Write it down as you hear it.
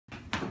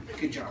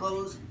Good job.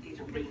 Close.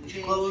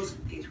 Close.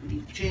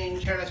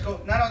 Change. Here, let's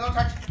go. No, don't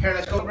touch. Here,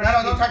 let's go. No,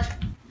 don't touch.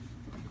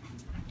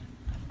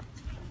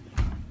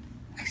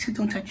 I said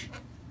don't touch.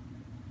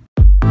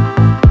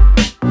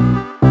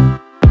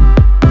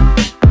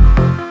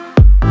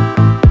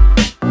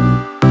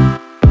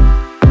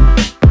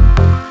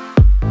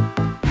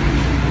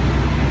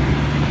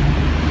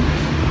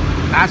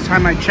 Last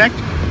time I checked,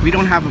 we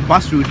don't have a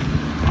bus route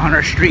on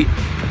our street.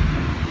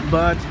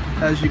 But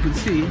as you can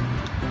see,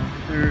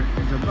 there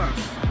is a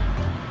bus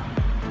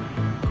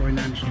going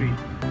down the street.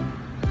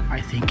 I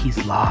think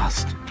he's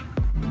lost.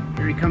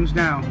 Here he comes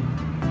now.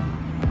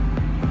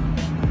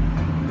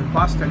 The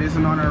bus that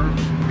isn't on our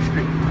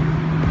street.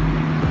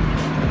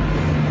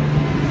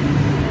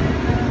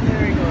 And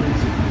there he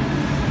goes.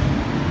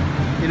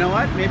 You know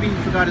what? Maybe he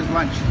forgot his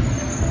lunch.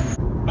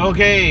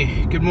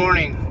 Okay, good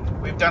morning.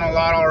 We've done a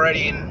lot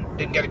already and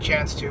didn't get a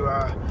chance to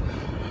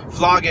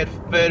vlog it,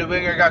 but we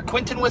got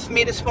Quentin with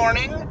me this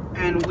morning,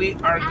 and we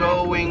are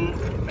going,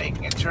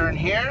 making a turn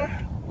here.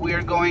 We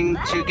are going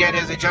to get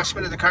his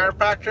adjustment at the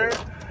chiropractor.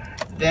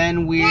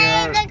 Then we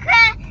are... The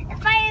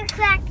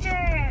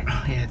firecracker!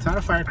 Oh, yeah, it's not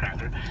a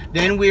firecracker.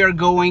 Then we are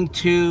going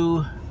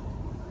to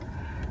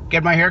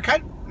get my hair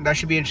cut. That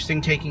should be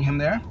interesting, taking him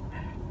there.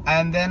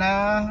 And then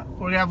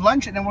we're gonna have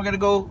lunch, and then we're gonna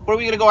go... Where are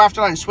we gonna go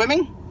after lunch?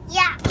 Swimming?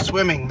 Yeah.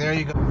 Swimming, there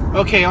you go.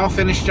 Okay, all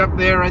finished up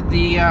there at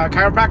the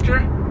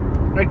chiropractor.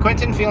 Right,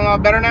 Quentin, feeling a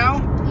lot better now?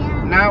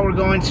 Yeah. Now we're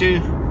going to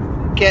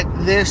get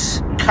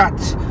this cut,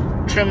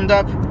 trimmed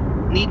up,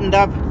 neatened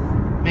up,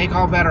 make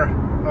all better,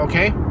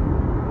 okay?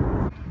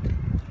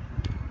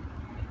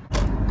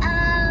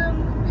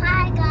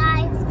 Hi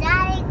guys,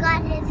 Daddy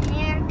got his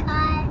hair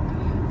cut,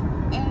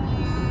 and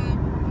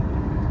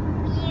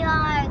we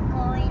are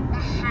going to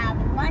have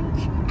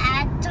lunch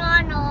at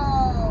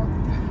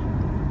Donald's.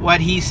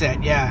 What he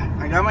said, yeah.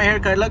 I got my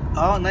haircut, look,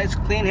 oh, nice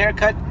clean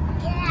haircut.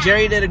 Yeah.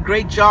 Jerry did a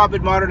great job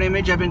at Modern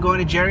Image. I've been going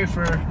to Jerry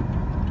for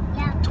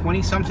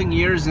 20-something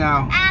years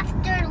now.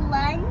 After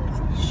lunch,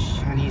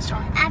 and he's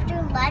talking.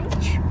 After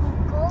lunch,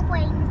 we're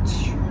going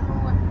to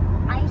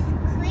ice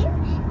cream.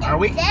 And Are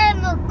we?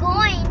 Then we're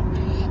going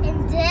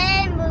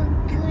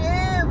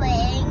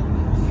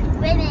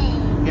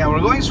swimming. Yeah,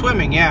 we're going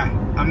swimming, yeah.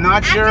 I'm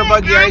not sure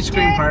about the ice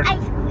cream part.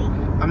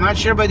 I'm not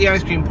sure about the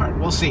ice cream part.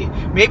 We'll see.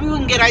 Maybe we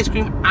can get ice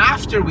cream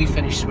after we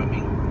finish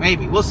swimming.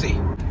 Maybe. We'll see.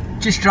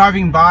 Just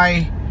driving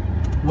by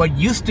what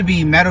used to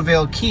be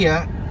Meadowvale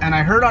Kia, and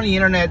I heard on the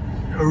internet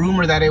a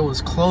rumor that it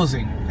was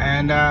closing.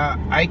 And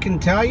I can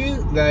tell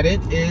you that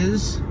it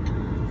is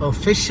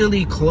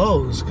officially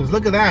closed. Because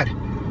look at that.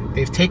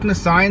 They've taken the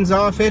signs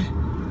off it.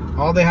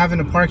 All they have in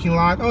the parking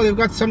lot. Oh, they've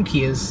got some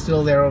Kias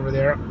still there over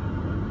there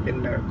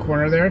in the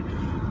corner there.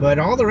 But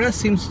all the rest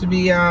seems to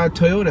be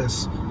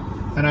Toyotas.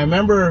 And I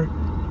remember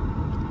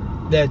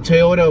that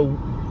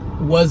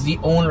Toyota was the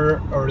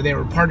owner, or they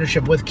were in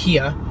partnership with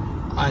Kia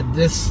at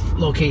this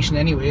location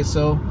anyway.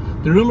 So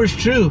the rumor's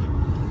true.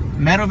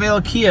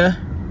 Meadowvale Kia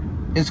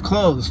is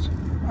closed.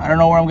 I don't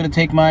know where I'm going to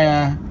take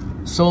my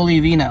Soul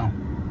EV now.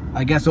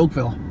 I guess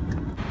Oakville.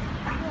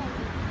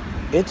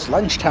 It's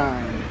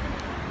lunchtime.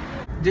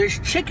 There's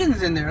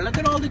chickens in there. Look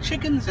at all the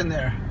chickens in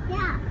there.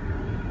 Yeah.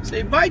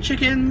 Say bye,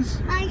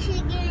 chickens. Bye,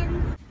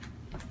 chickens.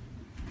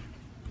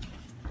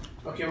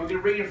 Okay, we're going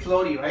to bring your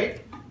floaty,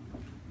 right?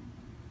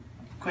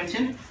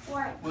 Quentin?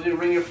 What? We're going to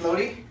bring your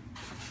floaty.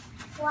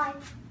 Why?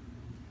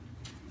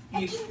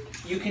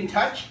 You can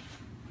touch?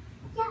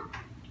 Yeah.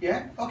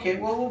 Yeah? Okay,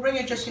 well, we'll bring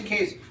it just in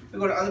case we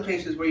go to other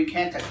places where you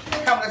can't touch.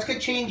 Come, let's get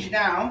changed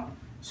now.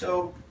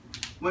 So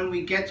when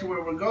we get to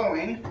where we're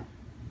going,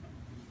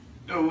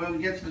 or when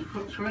we get to the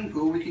swimming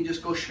pool, we can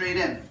just go straight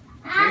in.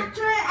 Okay?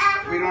 After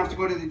we don't have to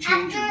go to the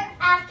change room.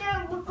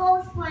 After we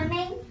go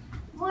swimming,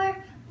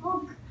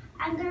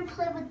 I'm gonna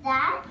play with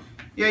that.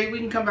 Yeah, we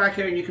can come back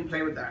here and you can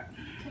play with that.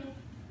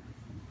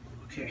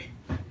 Okay.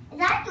 Is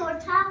that your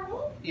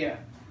towel? Yeah.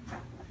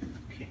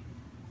 Okay.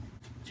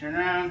 Turn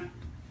around.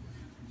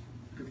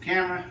 Look at the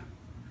camera.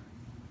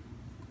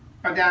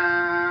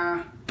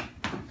 Ta-da!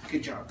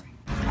 Good job.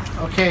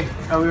 Okay,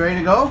 are we ready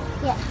to go?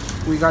 Yeah.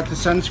 We got the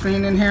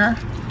sunscreen in here.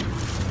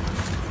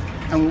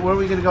 And where are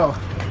we gonna go?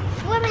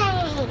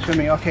 Swimming.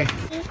 Swimming, okay.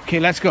 Okay,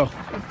 let's go.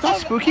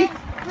 That's spooky. It's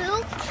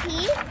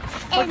spooky,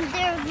 and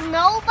there's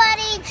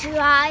nobody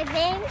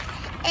driving,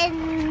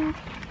 and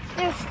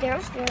there's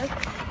stairs there,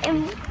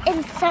 and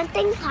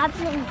something's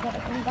happening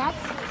there, and that's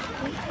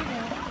spooky.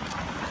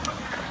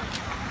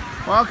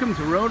 Welcome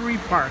to Rotary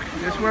Park.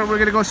 This is where we're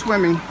gonna go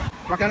swimming.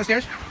 Walk down the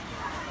stairs.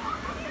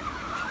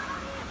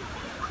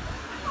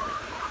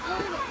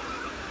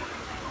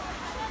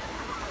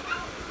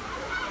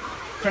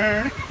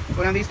 Turn.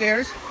 Go down these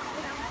stairs.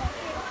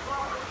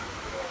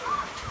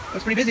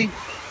 That's pretty busy.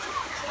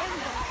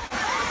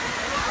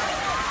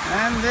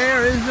 And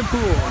there is the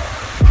pool.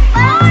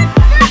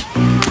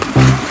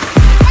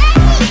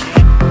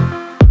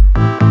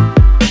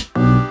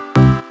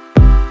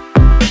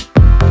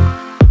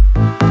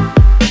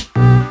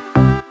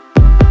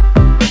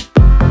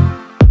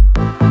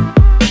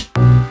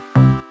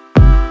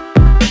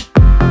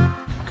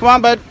 Come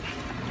on, bud.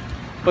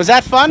 Was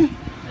that fun?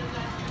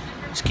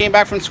 Just came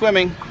back from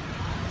swimming.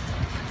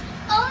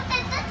 Oh,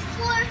 that's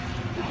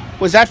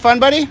for... Was that fun,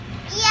 buddy?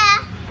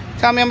 Yeah.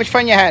 Tell me how much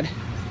fun you had.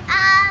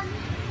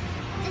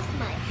 This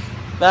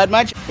much. That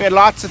much? We had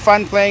lots of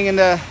fun playing in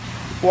the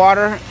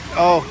water.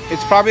 Oh,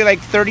 it's probably like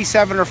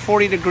 37 or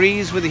 40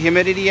 degrees with the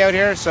humidity out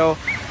here, so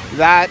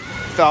that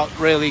felt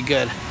really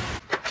good.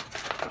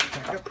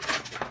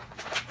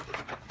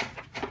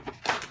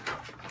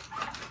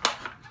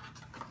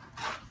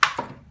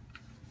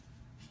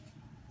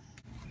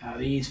 Now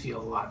these feel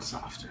a lot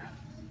softer.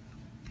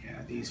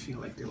 Yeah, these feel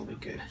like they'll be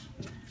good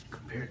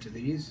compared to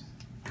these.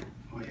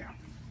 Oh yeah.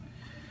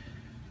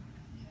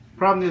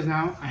 Problem is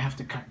now I have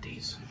to cut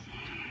these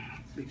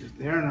because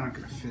they're not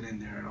going to fit in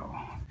there at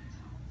all.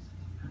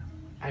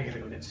 I gotta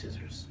go get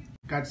scissors.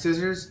 Got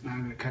scissors, and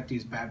I'm gonna cut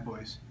these bad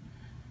boys.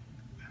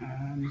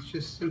 And it's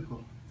just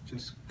simple.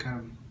 Just cut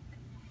them.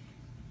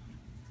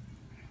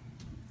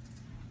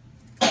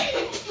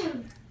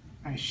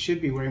 I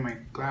should be wearing my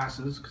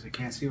glasses because I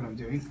can't see what I'm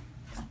doing.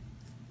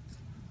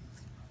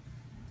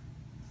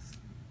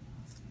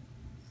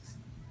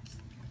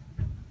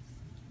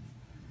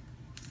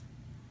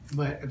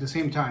 But at the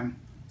same time,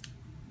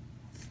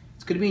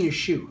 it's gonna be in your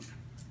shoe.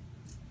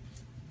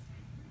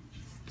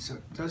 So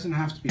it doesn't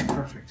have to be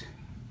perfect.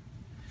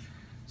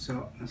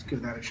 So let's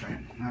give that a try.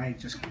 I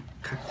just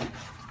cut the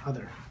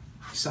other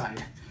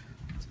side.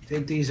 So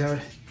take these out.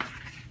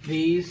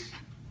 These,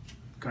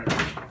 garbage.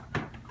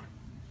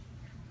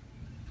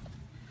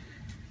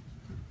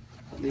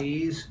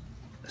 These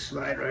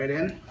slide right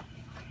in.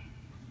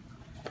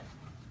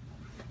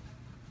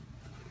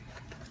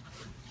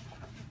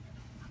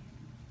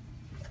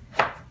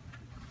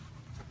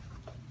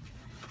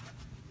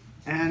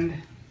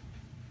 And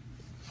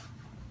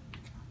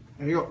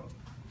there you go.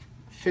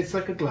 Fits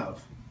like a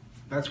glove.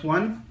 That's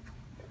one.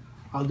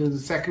 I'll do the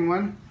second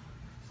one.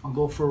 I'll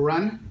go for a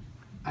run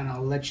and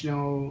I'll let you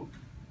know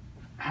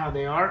how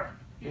they are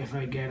if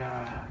I get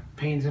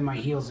pains in my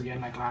heels again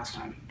like last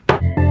time.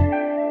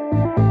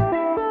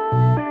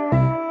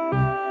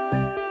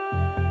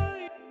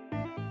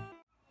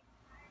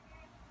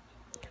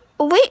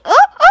 Wait,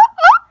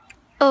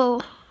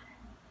 oh.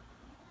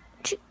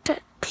 Took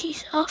that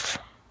piece off.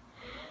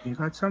 You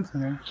got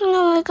something there.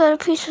 No, I got a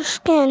piece of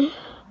skin.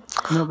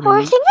 No, Or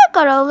I think I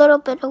got a little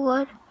bit of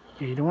wood.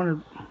 Yeah, you don't want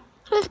to...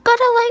 I've got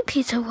a light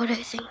piece of wood, I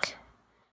think.